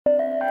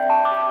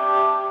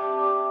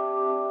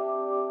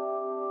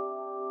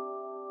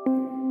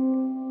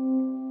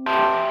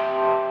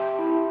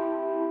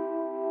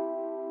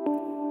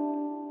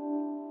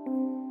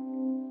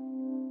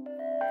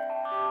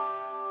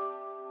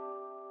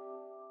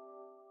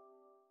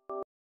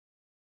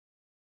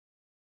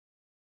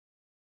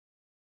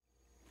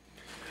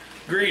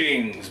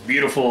Greetings,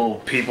 beautiful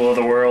people of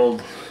the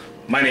world.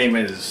 My name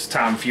is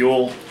Tom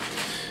Fuel,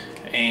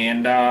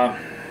 and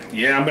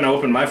yeah, I'm gonna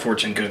open my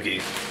fortune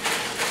cookie.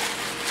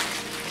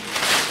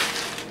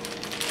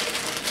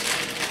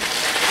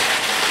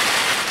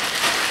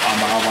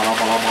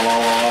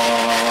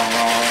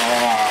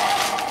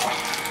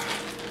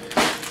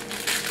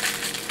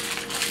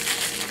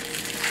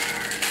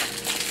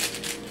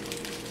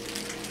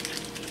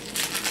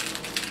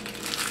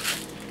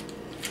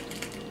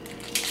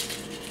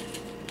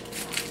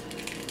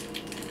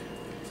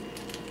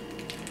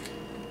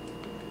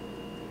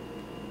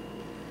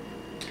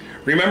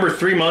 Remember,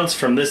 3 months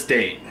from this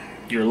date,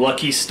 your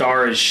lucky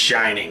star is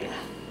shining.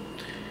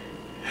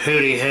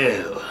 Hooty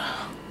hoo.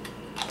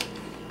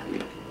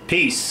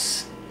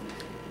 Peace.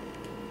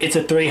 It's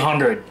a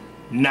 300,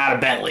 not a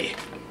Bentley.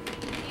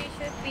 You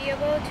should be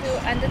able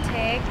to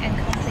undertake and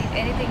complete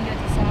anything you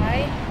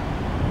decide.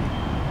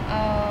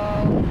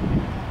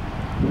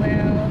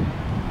 Well...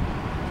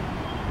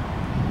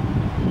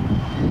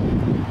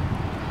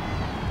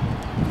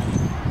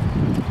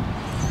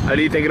 How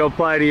do you think it'll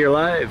apply to your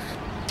life?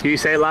 Can you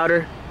say it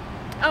louder?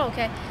 Oh,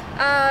 okay.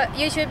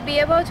 You should be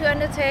able to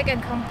undertake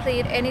and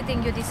complete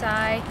anything you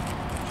decide.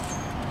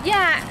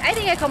 Yeah, I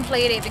think I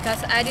completed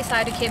because I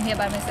decided to come here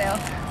by myself.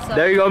 So.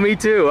 There you go, me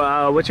too.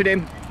 What's your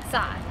name?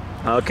 Sai.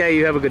 Okay,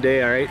 you have a good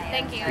day, alright?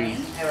 Thank you.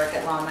 Peace. I work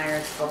at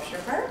Longmire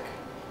Sculpture Park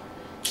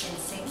in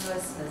St.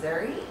 Louis,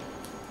 Missouri,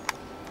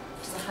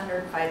 which is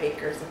 105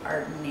 acres of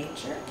art and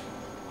nature.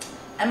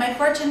 And my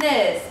fortune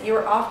is, you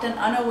are often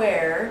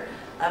unaware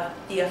of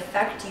the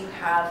effect you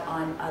have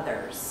on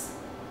others,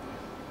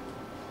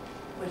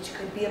 which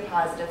could be a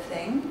positive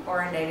thing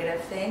or a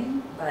negative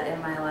thing, but in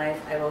my life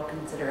I will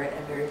consider it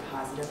a very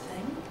positive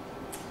thing.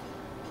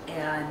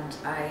 And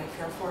I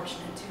feel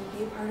fortunate to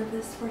be a part of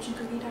this fortune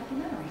cookie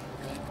documentary.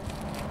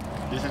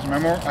 This is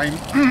Memo. I'm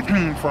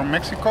from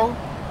Mexico.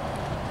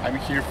 I'm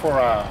here for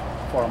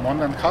a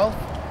month and a half,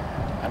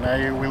 and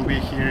I will be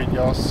here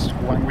just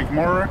 1 week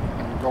more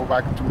and go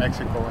back to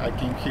Mexico. I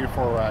came here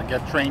for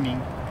get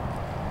training.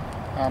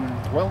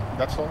 Well,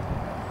 that's all.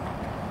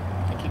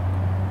 Thank you.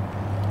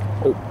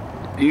 Oh,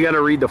 you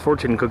gotta read the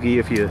fortune cookie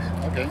if you...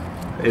 Okay.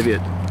 If you...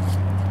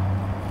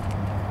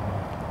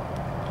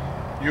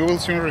 You will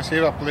soon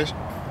receive a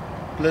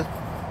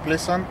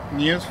pleasant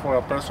news for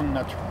a person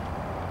natural.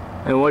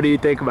 And what do you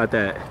think about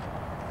that?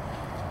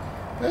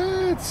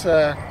 It's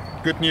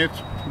good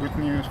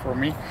news for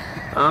me.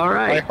 All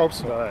right. I hope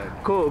so.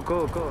 Cool.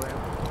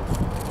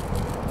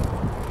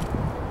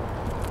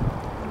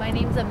 My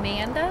name's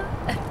Amanda,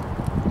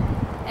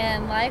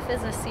 and life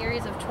is a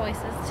series of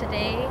choices.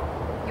 Today,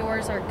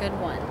 yours are good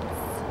ones.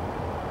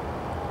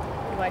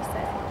 What do I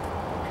say?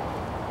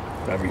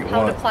 Whatever you How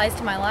want. it applies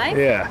to my life?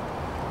 Yeah.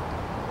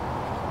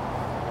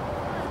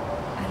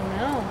 I don't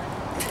know.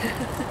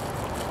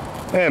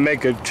 Yeah, make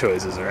good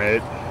choices,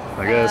 right?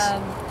 I guess.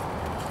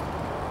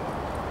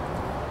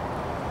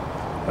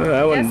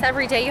 That one. Yes,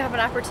 every day you have an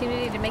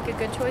opportunity to make a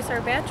good choice or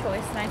a bad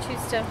choice, and I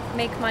choose to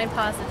make mine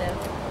positive.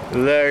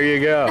 There you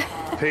go.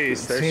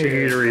 Peace. There she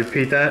is. To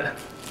repeat that.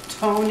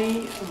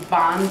 Tony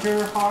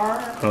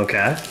Vonderhaar,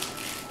 Okay.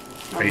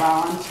 a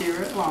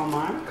volunteer at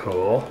Walmart.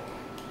 Cool.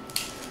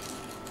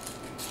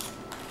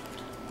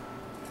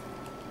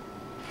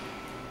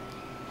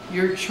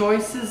 Your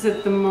choices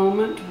at the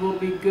moment will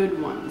be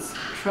good ones.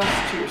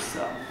 Trust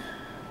yourself.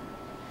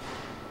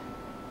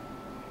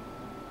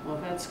 Well,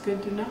 that's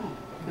good to know,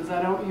 because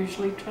I don't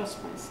usually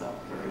trust myself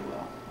very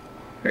well.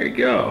 There you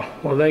go.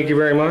 Well, thank you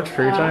very much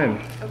for your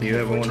time. Okay, You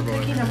have a wonderful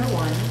fortune day. cookie number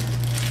 1.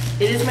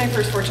 It is my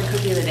first fortune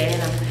cookie of the day,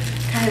 and I'm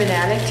kind of an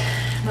addict.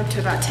 I'm up to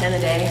about 10 a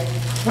day.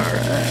 All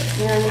right.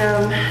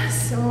 And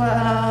so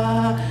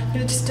I'm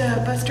gonna just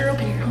bust her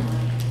open here.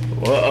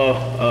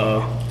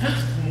 Uh-oh.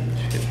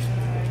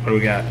 What do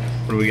we got?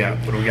 What do we got?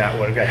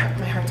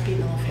 My heart's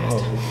beating a little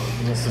fast. Oh,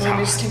 this is So let me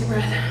hot. just take a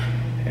breath.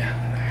 Yeah.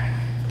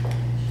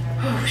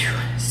 Oh, whew.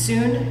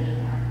 Soon,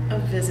 a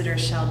visitor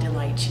shall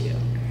delight you.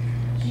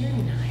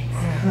 Very nice.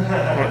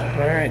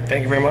 All right.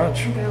 Thank you very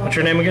much. What's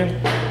your name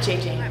again?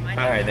 JJ.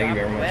 All right. Thank you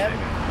very much.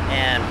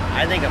 And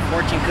I think a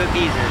fortune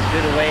cookie is as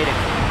good a way to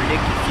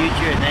predict the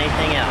future as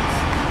anything else.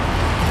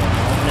 So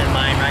I'm opening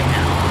mine right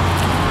now.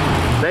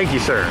 Thank you,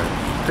 sir.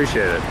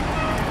 Appreciate it.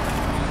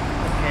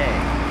 Okay.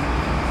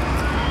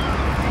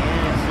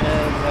 And it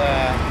says,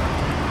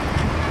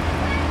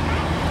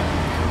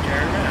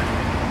 turn around.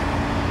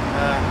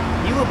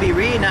 You will be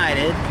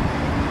reunited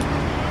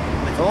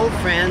with old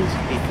friends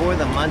before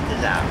the month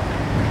is out.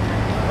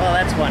 Well,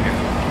 that's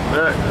wonderful.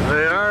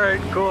 All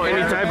right. Cool.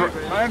 Any type of...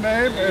 My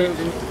name is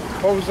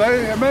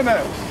Jose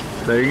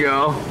Jimenez, There you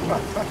go.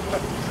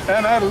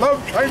 and I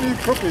love Chinese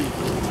cookies.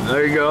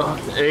 There you go.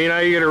 And now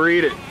you got to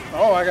read it.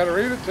 Oh, I gotta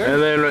read it too?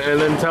 And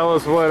then tell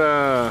us what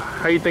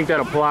how you think that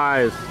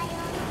applies.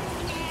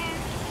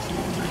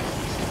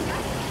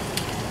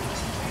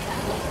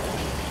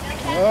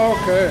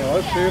 Okay,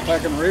 let's see if I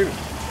can read it.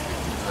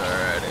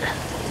 Alrighty.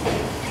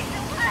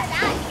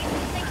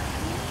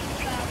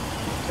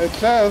 It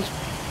says,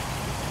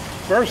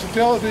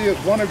 versatility is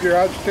one of your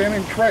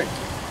outstanding traits.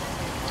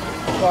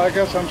 Well, I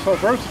guess I'm so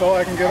versatile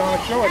I can get on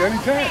a show at any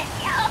time.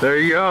 There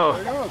you go.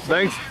 There you go.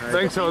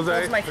 Thanks, Jose.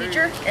 That's my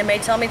feature. It may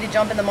tell me to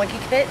jump in the monkey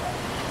pit.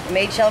 It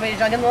may tell me to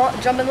jump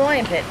in the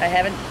lion pit. I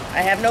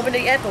haven't opened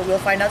it yet, but we'll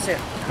find out soon.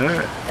 All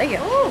right. Thank you.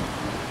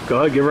 Go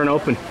ahead, give her an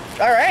open.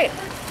 All right.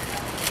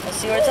 Let's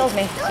see what it tells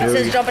me. If it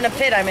says jump in a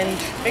pit, I'm in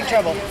big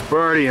trouble.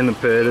 We're already in the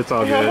pit. It's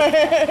all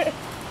good.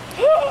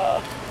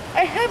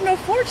 I have no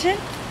fortune.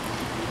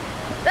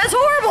 That's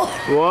horrible.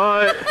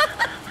 What?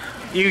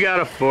 You got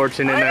a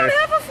fortune in I there. don't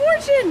have a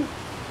fortune.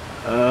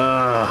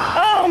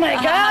 Oh my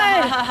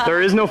God.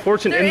 There is no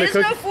fortune in the cookie.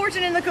 There is no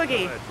fortune in the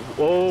cookie.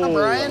 Whoa. I'm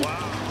Brian.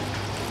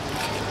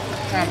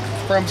 I'm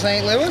from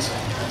St. Louis.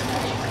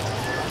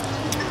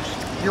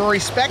 Your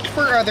respect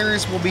for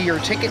others will be your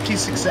ticket to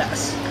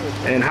success.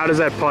 And how does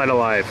that apply to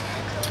life?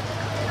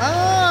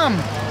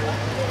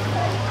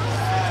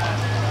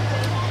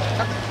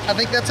 I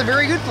think that's a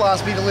very good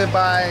philosophy to live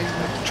by.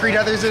 Treat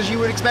others as you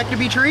would expect to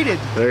be treated.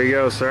 There you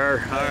go,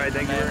 sir. All right,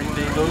 thank you very much.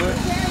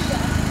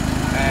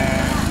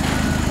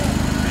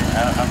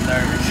 I'm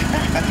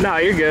nervous. No,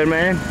 you're good,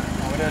 man.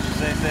 What else you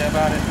say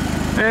about it?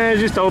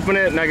 Just open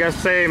it and I guess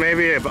say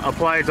maybe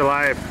apply it to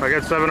life. I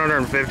got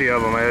 750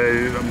 of them.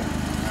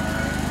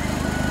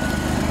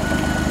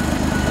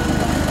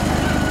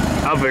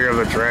 I'll figure out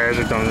the trash.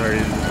 It's on there.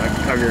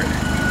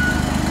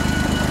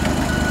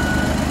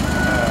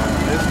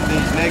 Listen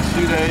these next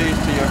few days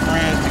to your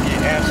friends to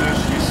get answers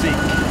you seek.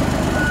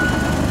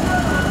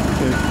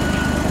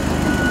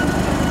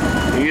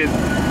 You get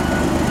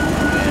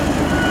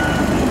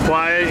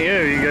quiet.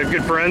 Yeah, you got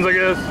good friends, I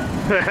guess.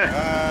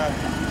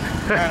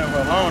 Kind of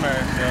a loner.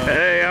 So.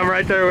 Hey, I'm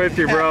right there with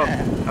you, bro. All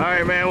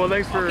right, man. Well,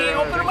 thanks for. Okay,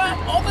 open them up.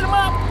 Open them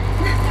up.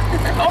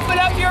 Open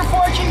up your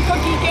fortune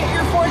cookie. Get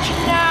your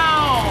fortune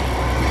now.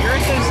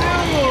 Yours is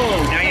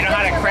now. You know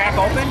how to crack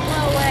open?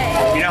 No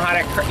way. You know how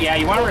to? Yeah,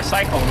 you want to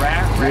recycle,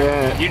 right?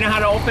 Yeah. You know how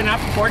to open up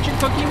a fortune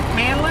cookie,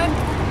 Manlin?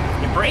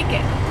 You break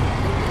it.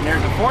 And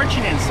there's a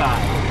fortune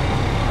inside.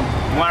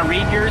 You want to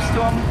read yours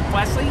to him,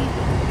 Wesley?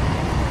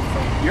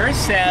 Yours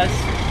says.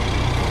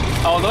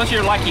 Oh, those are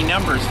your lucky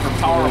numbers for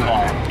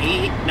Powerball.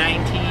 8,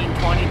 19,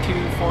 22,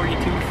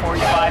 42,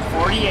 45,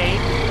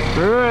 48.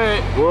 All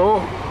right,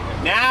 well.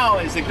 Now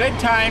is a good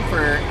time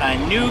for a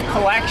new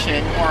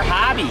collection or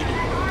hobby.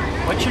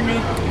 What's your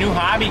new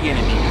hobby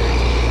gonna be?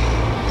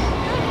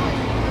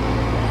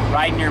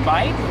 Riding your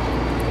bike?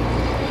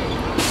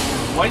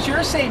 What does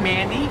yours say,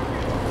 Mandy?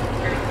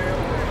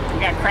 We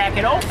gotta crack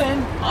it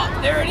open. Oh,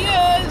 there it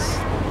is.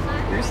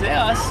 Here's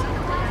this.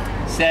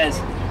 It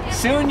says,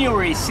 soon you'll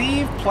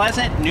receive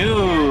pleasant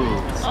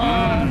news.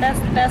 Oh, that's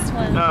the best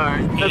one. All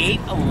right. 8,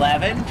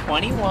 11,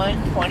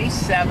 21,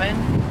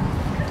 27,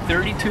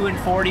 32, and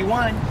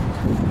 41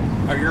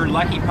 are your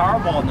lucky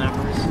Powerball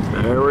numbers.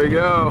 There we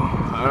go.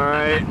 All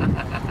right.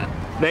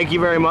 Thank you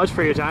very much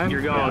for your time.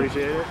 You're going.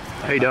 Appreciate it.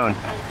 How you doing?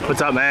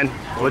 What's up, man?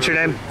 What's your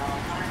name?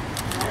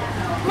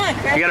 Come on,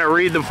 Craig. You gotta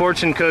read the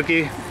fortune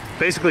cookie.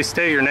 Basically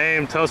state your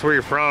name. Tell us where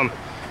you're from.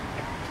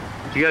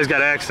 You guys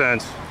got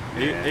accents.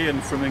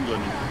 Ian from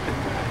England.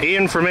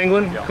 Ian from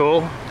England? Yeah.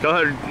 Cool. Go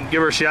ahead,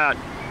 give her a shot.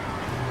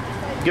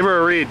 Give her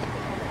a read.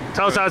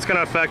 Tell us how it's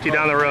gonna affect you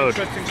down the road.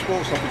 Interesting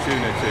sports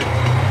opportunity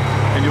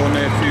in your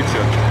near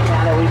future.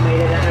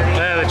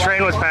 Yeah, the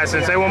train was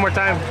passing. Say it one more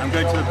time. I'm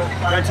going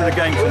to the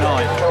game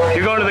tonight.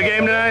 You're going to the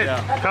game tonight?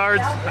 Yeah.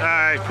 Cards? All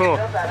right, cool.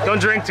 Don't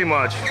drink too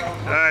much.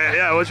 All right,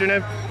 yeah, what's your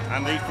name?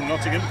 Andy from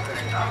Nottingham.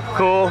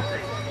 Cool.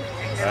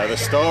 The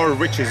star of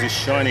riches is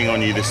shining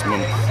on you this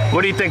month.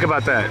 What do you think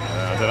about that?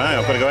 I don't know.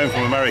 I've got to go home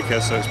from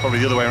America, so it's probably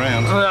the other way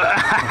around.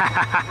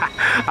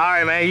 All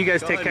right, man. You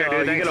guys take care,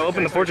 dude. You're gonna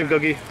open the fortune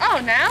cookie.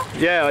 Oh, now?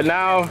 Yeah,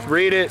 now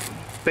read it.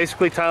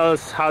 Basically, tell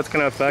us how it's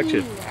gonna affect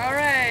you. All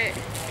right.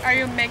 Are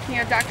you making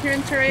a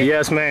documentary?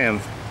 Yes, ma'am.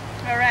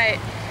 All right.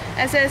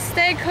 It says,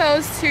 stay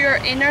close to your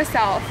inner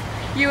self.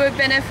 You will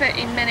benefit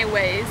in many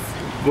ways.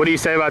 What do you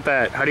say about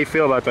that? How do you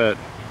feel about that?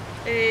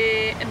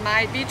 It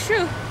might be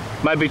true.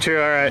 Might be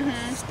true. All right.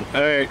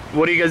 All right.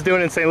 What are you guys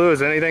doing in St.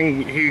 Louis?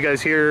 Anything you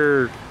guys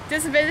here?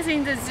 Just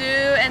visiting the zoo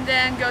and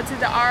then go to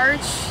the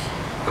arch.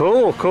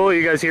 Cool, cool.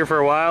 You guys here for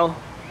a while?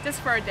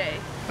 Just for a day.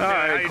 All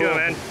right, how you doing,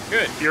 man?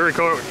 Good. You're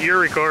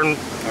recording.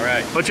 All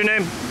right. What's your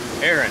name?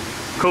 Aaron.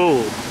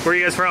 Cool. Where are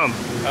you guys from?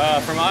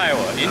 From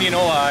Iowa,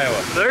 Indianola,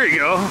 Iowa. There you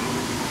go.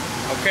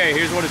 Okay,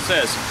 here's what it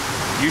says.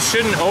 You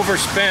shouldn't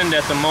overspend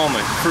at the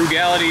moment.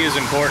 Frugality is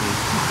important.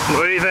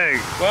 What do you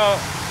think? Well,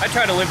 I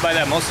try to live by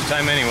that most of the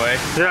time anyway.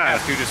 Yeah. I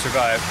have to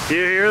survive.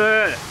 You hear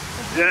that?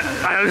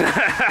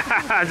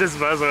 Yeah, I'm just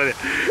messing with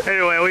you.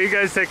 Anyway, well, you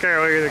guys take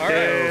care. We'll get the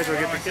kids. We'll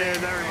get the kids.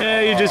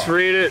 Yeah, you just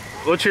read it.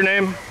 What's your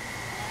name?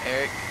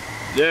 Eric.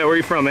 Yeah, where are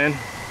you from, man?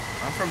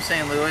 I'm from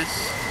St. Louis.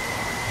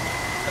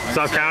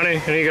 South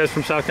County? Any of you guys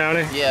from South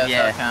County?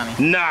 Yeah, South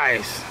County.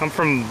 Nice. I'm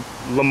from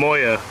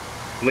Lamoille.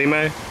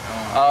 Lime?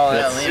 Oh,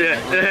 yeah, Lime.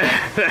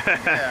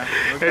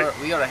 Yeah.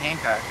 We go to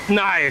Hancock.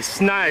 Nice,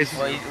 nice.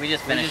 Well, we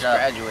just finished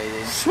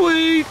graduated.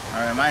 Sweet.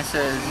 All right, mine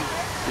says,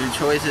 your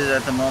choices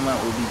at the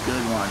moment will be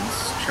good ones.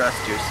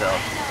 Trust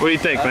yourself. What do you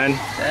think, man?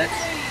 I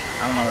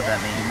don't know what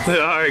that means.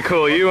 All right,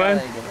 cool. You,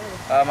 man?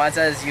 Mine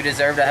says you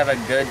deserve to have a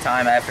good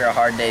time after a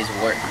hard day's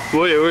work.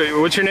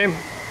 What's your name?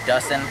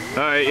 Dustin. All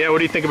right, yeah, what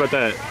do you think about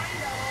that?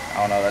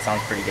 I don't know, that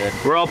sounds pretty good.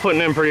 We're all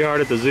putting in pretty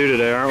hard at the zoo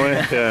today, aren't we?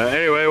 Yeah,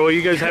 anyway, well,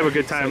 you guys have a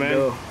good time, man.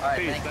 All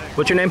right, thanks.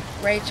 What's your name?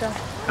 Rachel.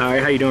 All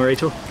right, how you doing,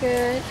 Rachel?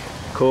 Good.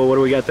 Cool, what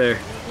do we got there?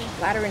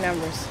 Lottery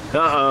numbers.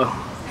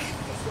 Uh-oh.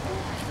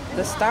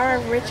 The star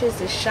of riches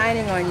is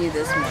shining on you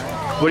this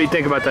month. What do you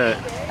think about that?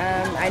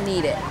 I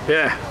need it.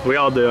 Yeah, we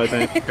all do, I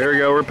think. Here we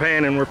go, we're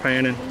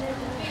panning.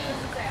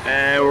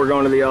 And we're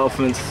going to the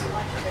elephants.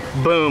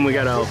 Boom, we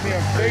got elephants.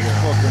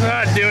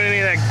 Not doing any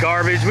of that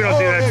garbage. We don't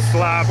do that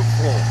slop.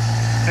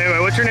 Anyway,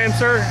 what's your name,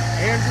 sir?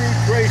 Andrew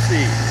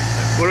Tracy.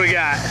 What do we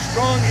got?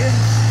 Strong in.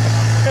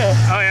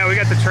 Oh yeah, we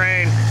got the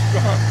train.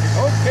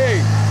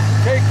 Okay,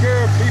 take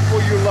care of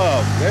people you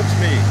love. That's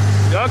me.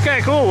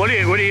 Okay, cool. What are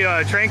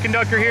you, train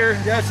conductor here?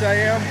 Yes, I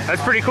am.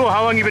 That's pretty cool.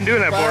 How long you been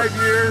doing that for?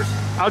 5 years.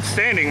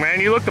 Outstanding, man.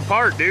 You look the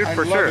part, dude,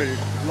 for sure. It.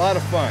 A lot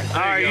of fun. All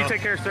right, you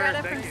take care, sir.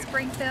 Greta from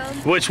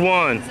Springfield. Which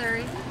one?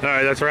 Missouri. All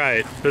right, that's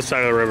right. This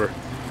side of the river.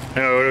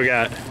 Anyway, what do we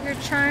got? Your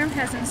charm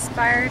has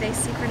inspired a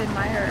secret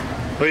admirer.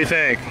 What do you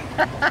think?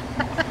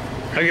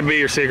 I could be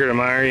your secret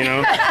admirer, you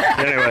know?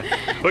 Anyway,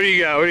 what do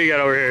you got? What do you got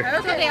over here?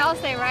 That's what they all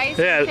say, right?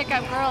 So Yeah. you pick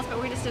up girls,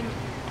 but you just didn't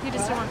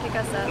want to pick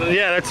us up.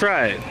 Yeah, that's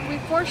right. We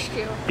forced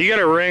you. You got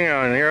a ring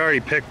on. You're already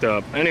picked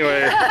up.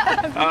 Anyway,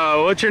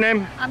 what's your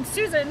name? I'm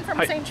Susan from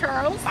St.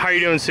 Charles. How are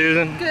you doing,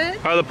 Susan? Good.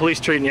 How are the police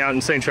treating you out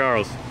in St.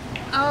 Charles?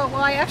 Oh,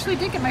 well, I actually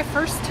did get my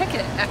first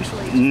ticket,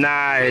 actually.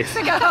 Nice.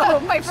 Weeks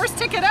ago. My first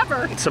ticket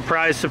ever.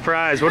 Surprise,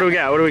 surprise. What do we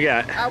got? What do we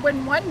got?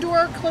 When one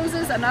door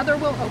closes, another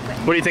will open.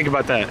 What do you think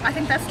about that? I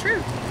think that's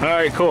true. All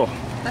right, cool.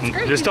 That's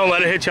great. Just don't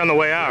let it hit you on the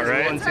way out,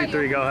 right? 1, 2,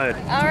 3, go ahead.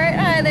 All right,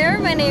 hi there.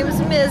 My name is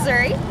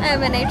Missouri.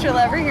 I'm a nature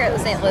lover here at the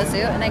St. Louis Zoo,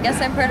 and I guess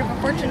I'm part of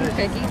a fortune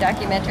cookie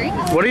documentary.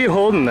 What are you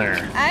holding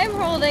there? I'm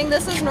holding,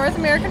 this is North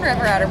American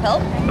river otter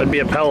pelt. That'd be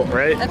a pelt,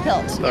 right? A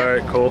pelt. Yeah. All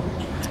right, cool.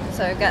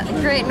 So I've got the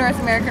great North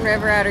American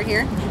river otter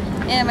here,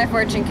 and my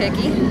fortune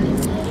cookie.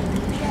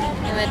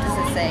 And what does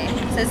it say?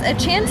 It says, a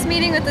chance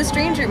meeting with a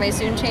stranger may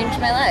soon change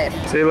my life.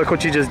 See, look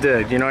what you just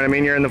did. You know what I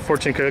mean? You're in the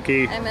fortune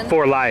cookie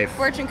for life.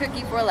 Fortune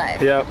cookie for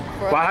life. Yep.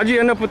 Well, how'd you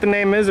end up with the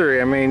name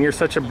Misery? I mean, you're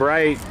such a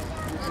bright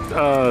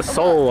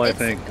soul, I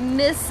think.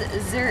 Miss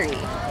Zuri.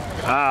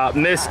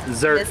 Miss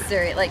Zuri. Miss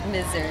Zuri, like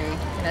Missouri.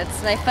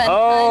 That's my fun,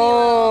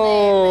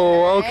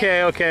 Oh,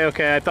 okay. I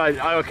thought,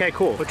 okay,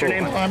 cool. What's your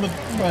name?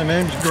 My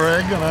name's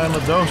Greg, and I'm a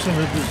docent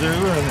at the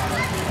zoo,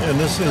 and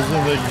this is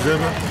an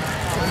exhibit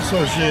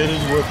associated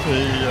with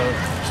the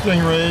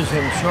stingrays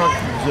and shark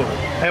exhibit.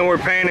 And we're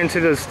paying into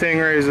the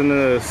stingrays and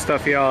the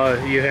stuff you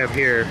have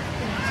here.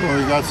 So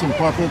we got some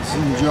puppets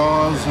and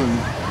jaws and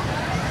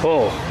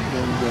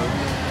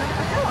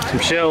some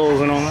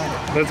shells and all that.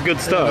 That's good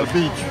stuff.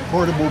 And a beach,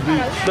 portable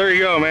beach. There you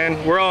go,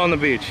 man. We're all on the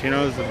beach, you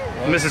know, it's the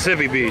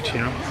Mississippi beach,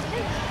 you know.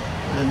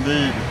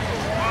 Indeed.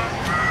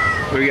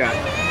 What do you got?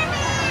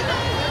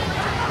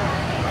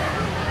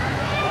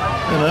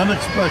 An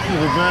unexpected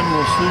event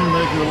will soon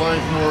make your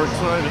life more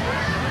exciting.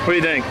 What do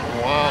you think?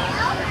 Wow.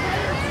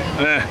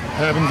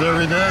 Happens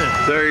every day.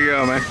 There you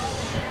go, man.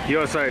 You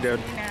outside, dude.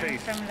 I'm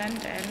from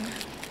London,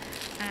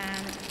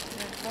 and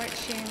the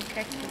fortune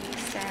cookie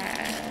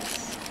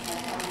says,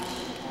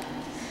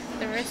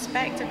 the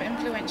respect of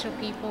influential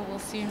people will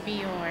soon be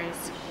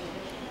yours.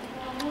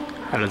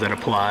 How does that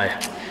apply?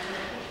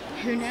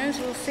 Who knows?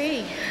 We'll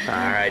see. All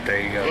right, there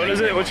you go. What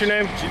is it? What's your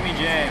name? Jimmy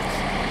James.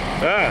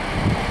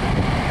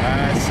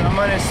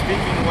 Someone is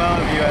speaking well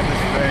of you at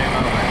this very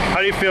moment. How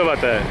do you feel about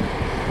that?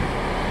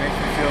 Makes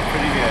me feel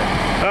pretty good.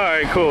 All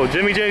right, cool.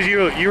 Jimmy James,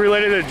 you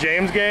related to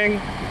James Gang?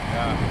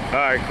 Yeah. All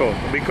right, cool.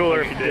 It'd be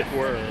cooler if you did.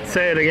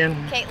 Say it again.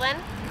 Caitlin.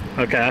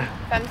 Okay.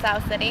 From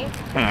South City.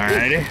 All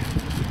righty.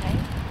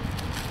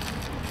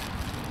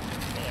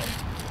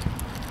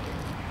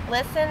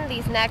 Listen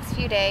these next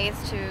few days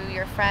to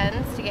your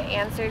friends to get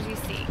answers you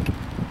seek.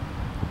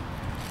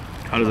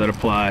 How does that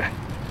apply?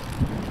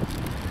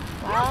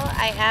 Well,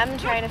 I am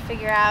trying to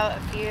figure out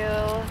a few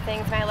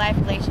things in my life,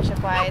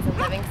 relationship-wise and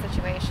living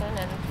situation,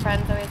 and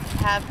friends always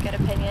have good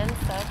opinions,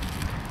 so.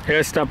 Hey,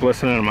 guys, stop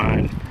listening to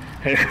mine.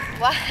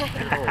 Why?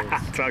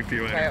 Talk to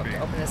you Try later. to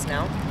open this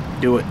now.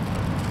 Do it.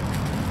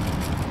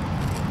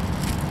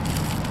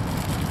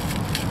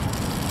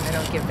 I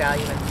don't give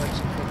value in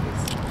fortune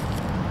cookies.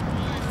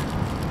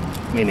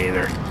 Me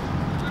neither.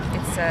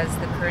 It says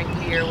the current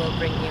year will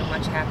bring you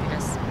much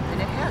happiness,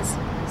 and it has.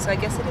 So I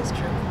guess it is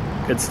true.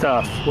 Good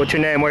stuff. What's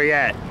your name? Where you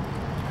at?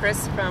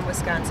 Chris from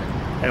Wisconsin,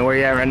 And where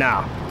you at right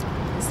now?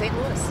 in St.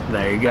 Louis.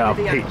 There you go.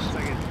 Under the Peace.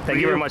 Irish. Thank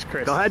you very much,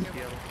 Chris. Go ahead.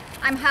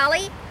 I'm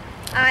Holly.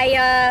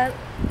 I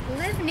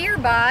live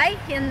nearby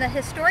in the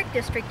historic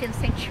district in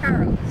St.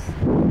 Charles.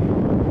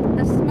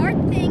 The smart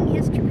thing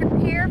is to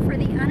prepare for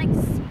the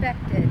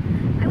unexpected.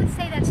 I would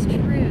say that's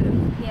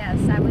true. Yes,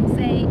 I would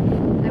say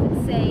we've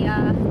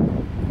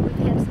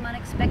had some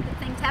unexpected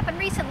things happen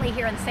recently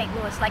here in St.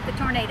 Louis, like the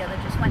tornado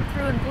that just went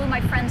through and blew my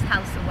friend's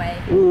house away.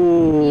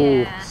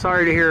 Ooh, Yeah.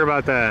 sorry to hear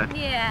about that.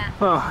 Yeah,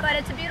 Oh. but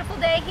it's a beautiful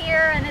day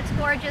here and it's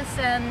gorgeous,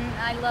 and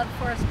I love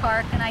Forest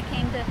Park, and I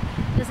came to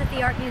visit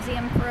the art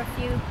museum for a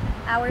few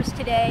hours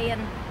today,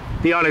 and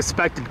The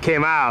unexpected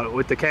came out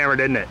with the camera,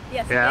 didn't it?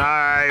 Yes. Yeah. All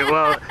right.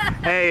 Well,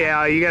 hey,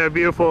 you got a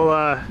beautiful.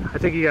 I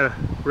think you got a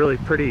really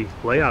pretty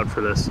layout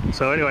for this.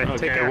 So anyway,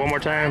 take care. One more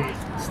time.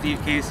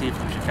 Steve Casey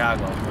from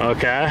Chicago.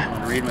 Okay. I'm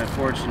gonna read my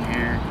fortune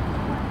here.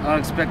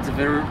 Unexpected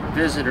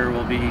visitor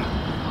will be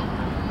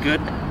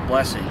good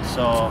blessing.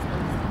 So,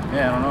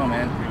 yeah, I don't know,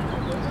 man.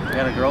 I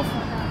got a girl from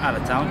out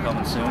of town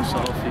coming soon, so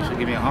hopefully she'll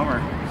give me a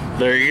Hummer.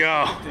 There you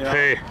go. Yeah.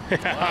 Hey. All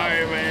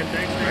right, man.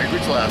 Thanks.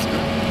 Anchorage, Alaska.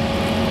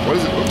 What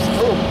is it? Oops.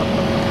 Oh.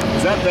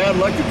 Is that bad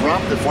luck to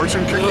drop the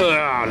fortune cookie?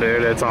 Oh,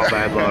 dude, it's all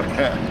bad luck.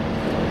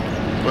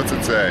 What's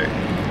it say?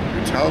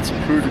 Your talents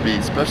will prove to be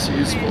especially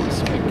useful this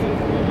week.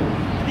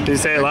 Did you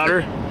say it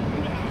louder?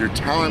 Your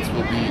talents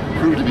will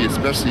prove to be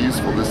especially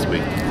useful this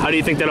week. How do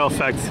you think that'll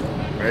affect?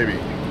 Maybe.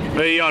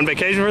 Are you on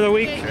vacation for the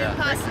week? Yeah.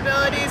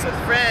 Possibilities with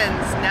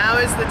friends. Now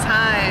is the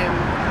time.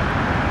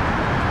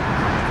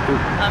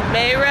 I'm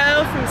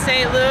Mayro from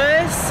St.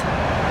 Louis.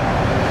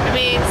 It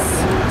means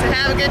to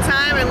have a good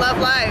time and love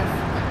life.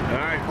 All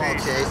right, Paul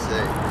Chase,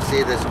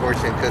 see this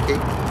fortune cookie.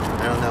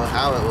 I don't know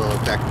how it will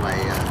affect my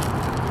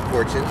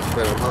fortune,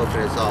 but I'm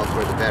hoping it's all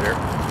for the better.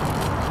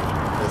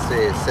 Let's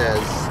see, it says,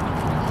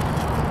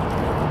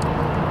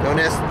 don't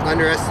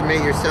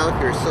underestimate yourself.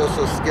 Your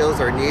social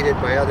skills are needed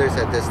by others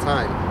at this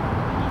time.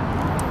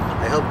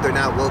 I hope they're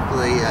not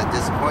woefully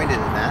disappointed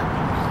in that.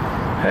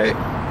 Hey.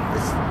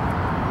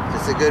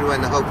 It's a good one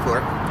to hope for.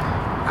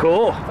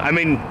 Cool. I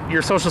mean,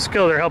 your social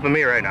skills are helping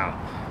me right now.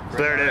 So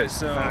there it is.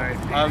 So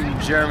I'm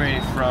Jeremy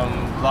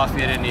from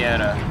Lafayette,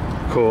 Indiana.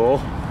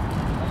 Cool.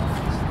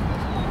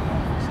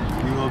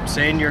 You will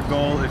obtain your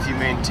goal if you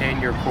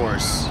maintain your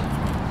course.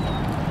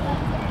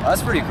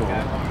 That's pretty cool.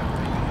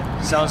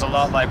 Sounds a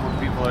lot like what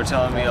people are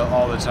telling me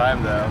all the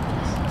time, though.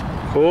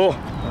 Cool.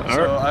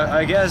 So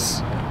I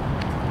guess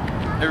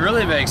it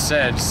really makes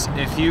sense.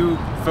 If you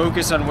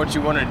focus on what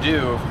you want to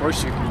do, of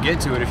course you can get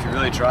to it if you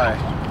really try.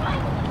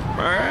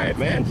 All right,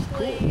 man.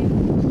 Cool.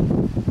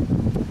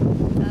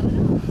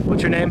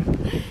 What's your name?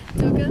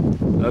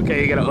 Tuka.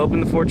 Okay, you gotta open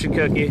the fortune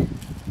cookie.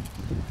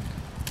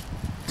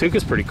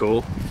 Tuka's pretty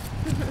cool.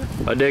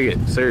 I dig it,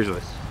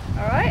 seriously.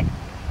 Alright.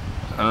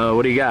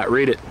 What do you got?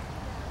 Read it.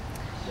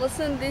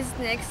 Listen these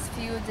next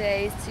few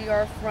days to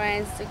your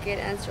friends to get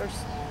answers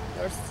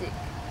you're sick.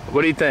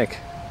 What do you think?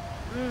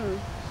 I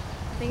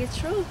think it's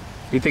true.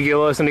 You think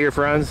you'll listen to your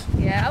friends?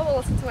 Yeah, I will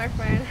listen to my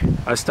friend.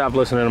 I stopped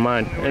listening to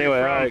mine. Anyway,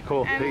 all right,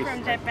 cool. I'm Peace.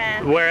 from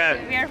Japan. Where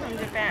at? We are from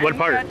Japan. What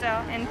part?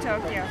 Kyoto in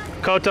Tokyo.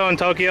 Koto in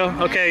Tokyo?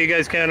 Okay, you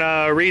guys can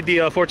read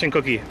the fortune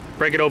cookie.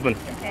 Break it open.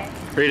 Okay.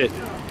 Read it.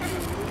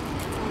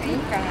 いい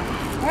かな。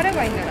これ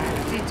がいいんだな。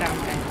じいちゃんみ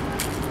たいな。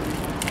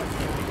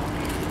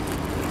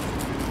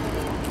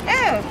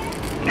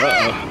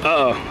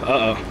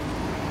Uh-oh.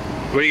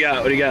 What do you got?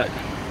 What do you got?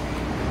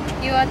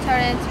 Your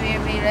talent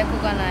will be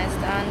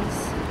recognized and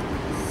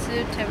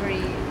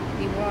suitably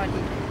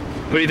rewarded.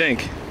 What do you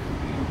think?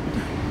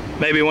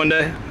 Maybe one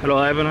day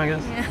it'll happen, I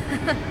guess?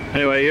 Yeah.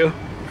 Anyway, you?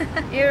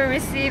 You will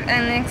receive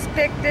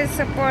unexpected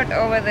support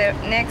over the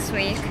next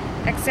week.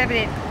 Accept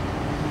it.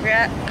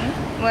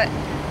 What?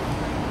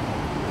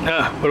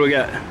 What do we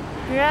got?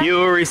 Yeah. You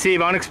will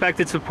receive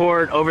unexpected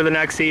support over the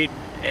next week.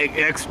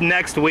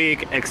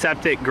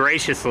 Accept it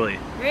graciously.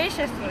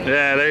 Graciously.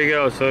 Yeah, there you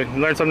go. So you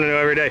learn something new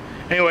every day.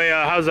 Anyway,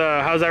 how's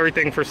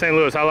everything for St.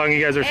 Louis? How long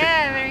you guys are?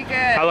 Yeah, very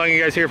good. How long you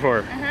guys here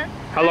for?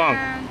 How long?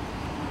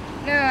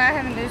 No, I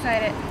haven't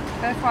decided,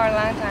 but for a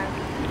long time.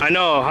 I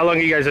know. How long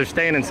you guys are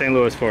staying in St.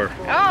 Louis for?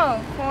 Oh,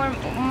 for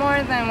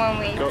more than 1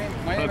 week.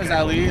 My name is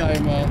Ali. I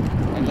live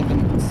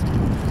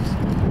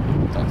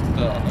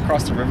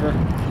across the river.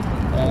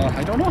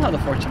 I don't know how the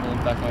fortune will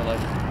impact my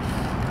life.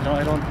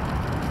 I don't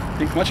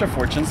think much of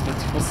fortunes, but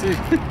we'll see.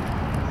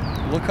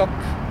 Look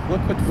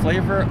with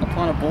flavor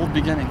upon a bold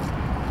beginning.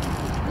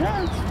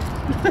 Yeah.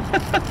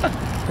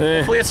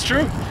 Hopefully it's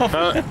true.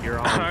 You're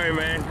on. All right,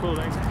 man. Cool.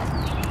 Thanks.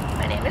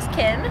 My name is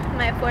Kim.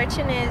 My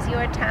fortune is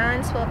your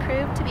talents will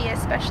prove to be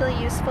especially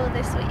useful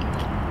this week.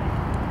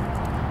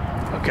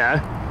 Okay.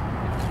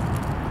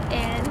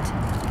 And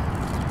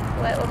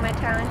what will my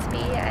talents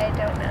be? I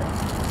don't know.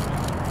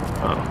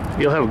 Oh,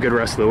 you'll have a good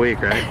rest of the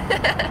week, right?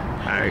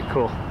 All right,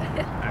 cool. All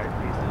right,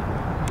 peace.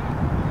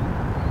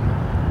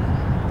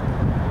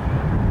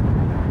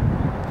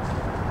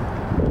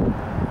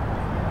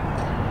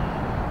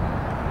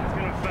 It's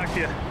gonna affect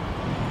you.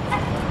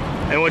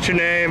 And what's your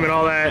name and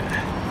all that?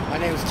 My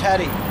name is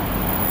Teddy.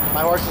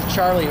 My horse is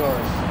Charlie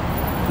Horse.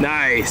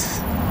 Nice.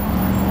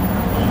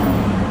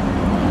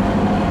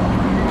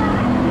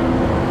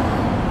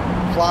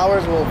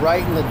 Flowers will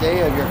brighten the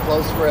day of your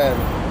close friend.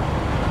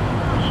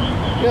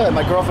 Good,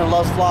 my girlfriend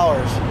loves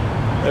flowers.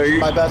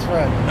 She's my best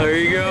friend. There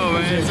you go,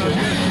 man. So good.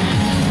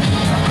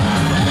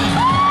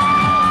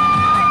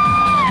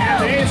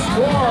 And they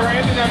score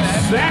ended up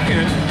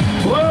second.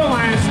 Blue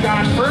Lions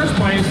got first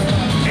place.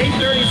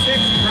 8:36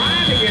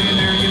 trying to get in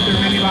there and get their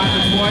mini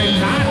boxes boy,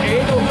 not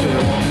able to.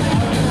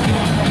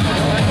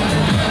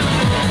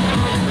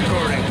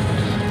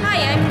 Hi,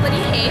 I'm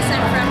Lydia Hayes.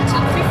 I'm from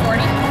Team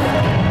 340.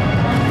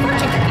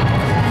 Fortune cookie.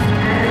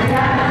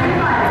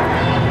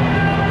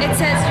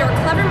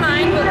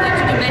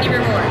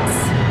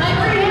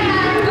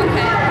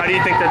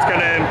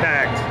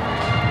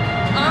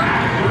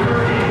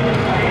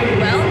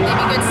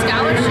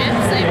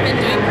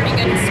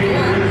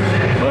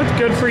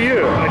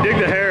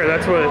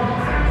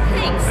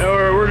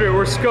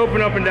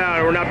 open up and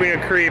down. We're not being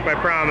a creep, I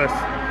promise.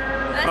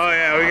 Oh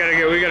yeah, we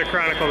gotta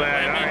chronicle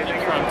that. All right,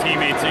 from Team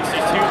 862,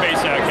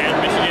 based out of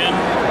Canton, Michigan.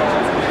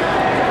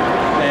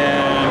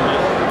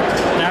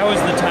 And now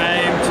is the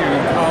time to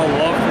call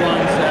loved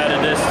ones at a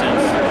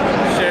distance.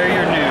 Share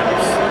your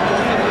news.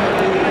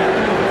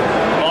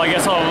 Well, I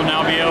guess I'll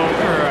now be able,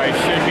 or I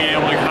should be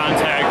able to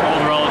contact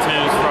old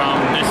relatives from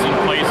distant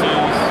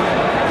places.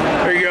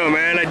 There you go,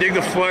 man. I dig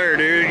the flair,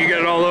 dude. You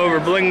got it all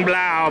over. Bling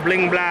blow,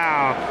 bling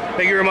blow.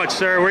 Thank you very much,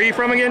 sir. Where are you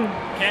from again?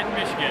 Canton,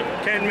 Michigan.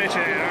 Canton,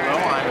 Michigan. All right.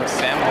 Hello, I'm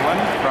Sam Mullen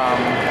from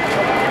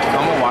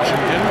Tacoma,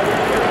 Washington.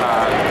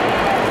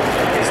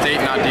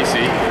 State, not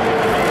DC.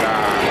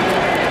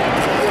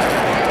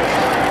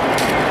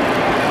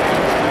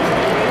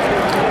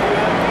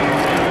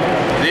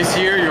 This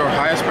year, your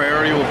highest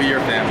priority will be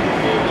your family. I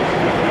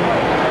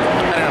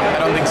don't know. I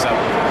don't think so.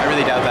 I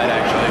really doubt that,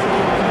 actually.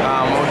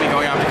 We'll be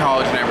going off to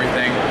college and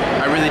everything.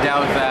 I really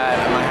doubt that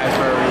my highest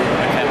priority will be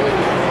my family.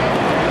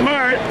 All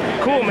right.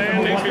 Cool,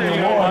 man. Thanks for doing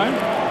it.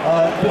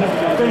 Did a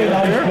pretty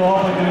nice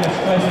job of doing a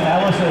stress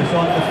analysis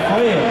on the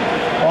frame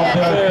of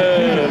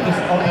their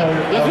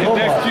Listen,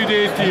 next few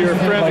days to your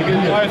friends and get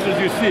as nice as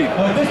you see.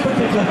 This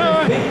particular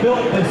thing, they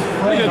built this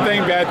frame. Good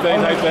thing, bad thing,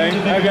 I think.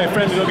 I've got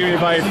friends that'll give me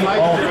advice.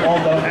 All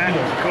down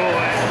here. Cool.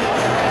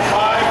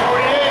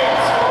 548,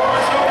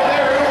 scores over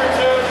there,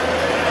 Overton.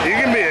 You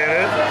can be in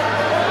it.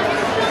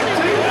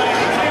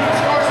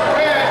 Scores are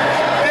red.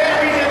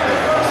 Then we get the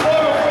first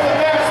level for the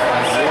best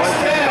by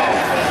 6-10.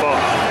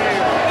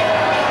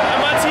 I'm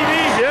on TV.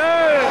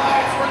 Yeah.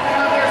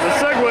 The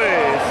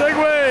Segway.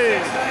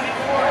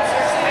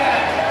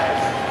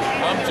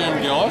 I'm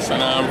Jim Gillis,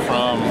 and I'm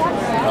from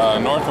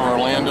north of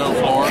Orlando,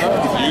 Florida,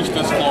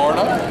 Eustis,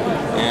 Florida,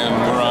 and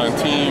we're on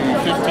team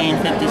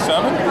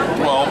 1557,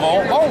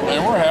 12-volt,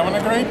 and we're having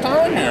a great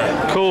time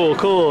here. Cool.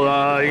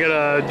 You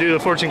gotta do the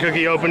fortune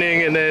cookie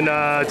opening, and then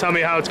tell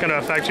me how it's gonna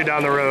affect you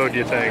down the road.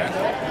 You think?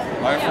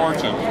 My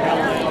fortune.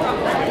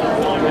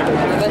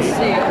 Let's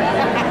see.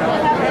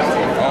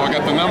 Oh, I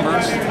got the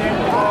numbers.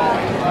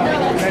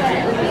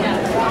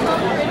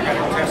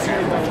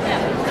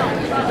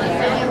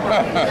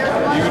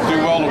 You would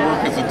do well to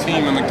work as a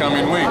team in the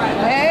coming week.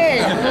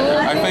 Hey!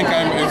 I think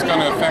it's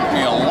going to affect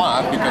me a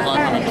lot because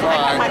I'm going to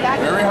try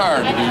very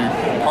hard to be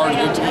part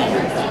of the team.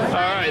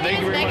 All right, thank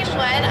you very much. Megan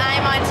Wood.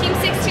 I'm on Team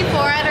 624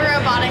 at a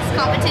robotics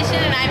competition,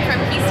 and I'm from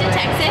Houston,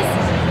 Texas.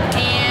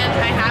 And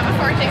I have a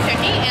fortune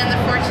cookie, and the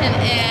fortune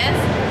is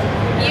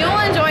you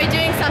will enjoy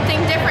doing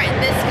something different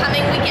this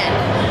coming weekend.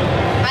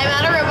 I'm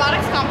at a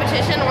robotics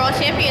competition, World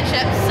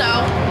Championship, so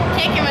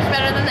can't get much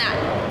better than that.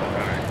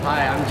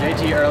 Hi, I'm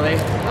JT Early.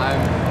 I'm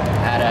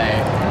at a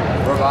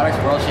Robotics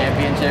World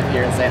Championship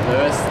here in St.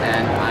 Louis,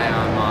 and I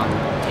am on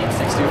Team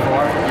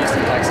 624,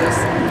 Houston, Texas.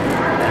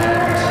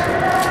 And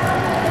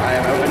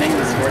I am opening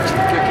this fortune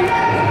cookie,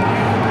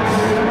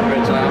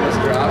 which I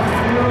almost dropped.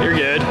 You're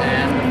good.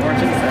 And the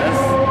fortune says,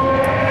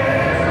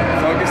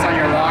 focus on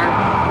your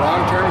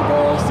long-term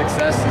goals.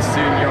 Success is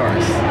soon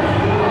yours.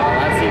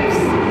 That seems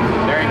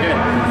very good.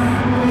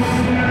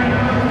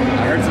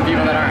 I heard some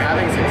people that aren't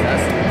having success,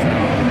 so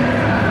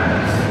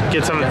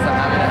get some.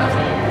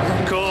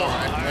 Cool.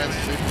 Let's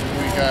see what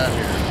we got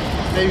here.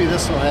 Maybe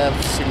this will have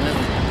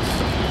significance.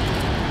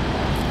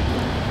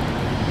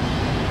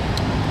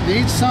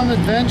 Need some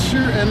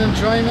adventure and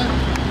enjoyment?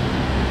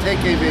 Take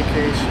a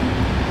vacation.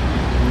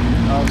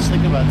 I was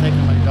thinking about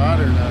taking my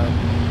daughter to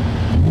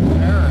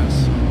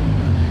Paris. So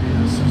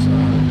maybe this is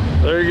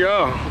there you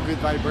go. A good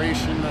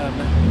vibration.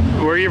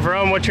 Where are you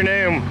from? What's your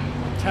name?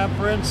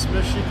 Temperance,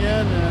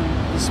 Michigan,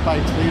 and this is by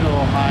Toledo,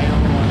 Ohio.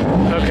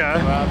 Okay.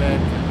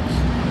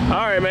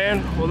 All right,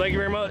 man. Well, thank you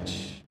very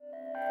much.